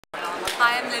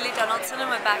I am Lily Donaldson and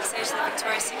we're backstage at the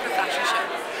Victoria's Secret fashion show.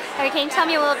 Okay, can you tell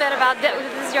me a little bit about this?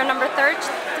 This is your number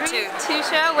Two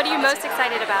show. What are you most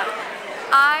excited about?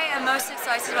 I am most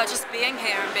excited about just being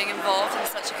here and being involved in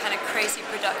such a kind of crazy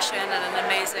production and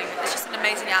it's just an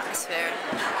amazing atmosphere.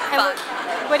 And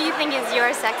what do you think is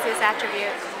your sexiest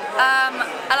attribute?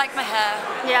 I like my hair.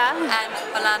 Yeah? And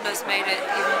Orlando's made it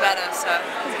even better, so.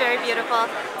 It's very beautiful.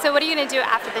 So what are you going to do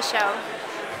after the show?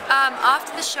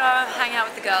 After the show, hang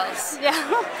out with the girls. Yeah.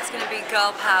 It's going to be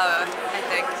girl power, I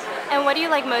think. And what do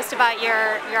you like most about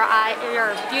your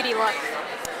beauty look?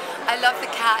 I love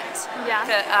the cat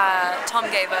that Tom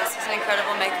gave us. He's an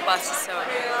incredible makeup artist. So.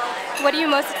 What are you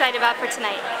most excited about for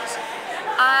tonight?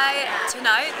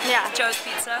 Tonight, Joe's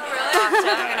Pizza. After,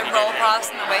 I'm going to roll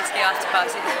past on the way to the after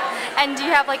party. And do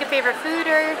you have like a favorite food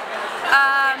or?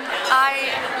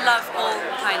 I love all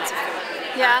kinds of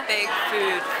food. Yeah. I'm a big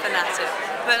food fanatic.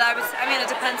 But I mean, it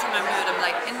depends on my mood. I'm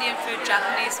like Indian food,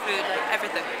 Japanese food, like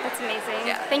everything. That's amazing.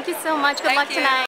 Yeah. Thank you so much. Good luck tonight.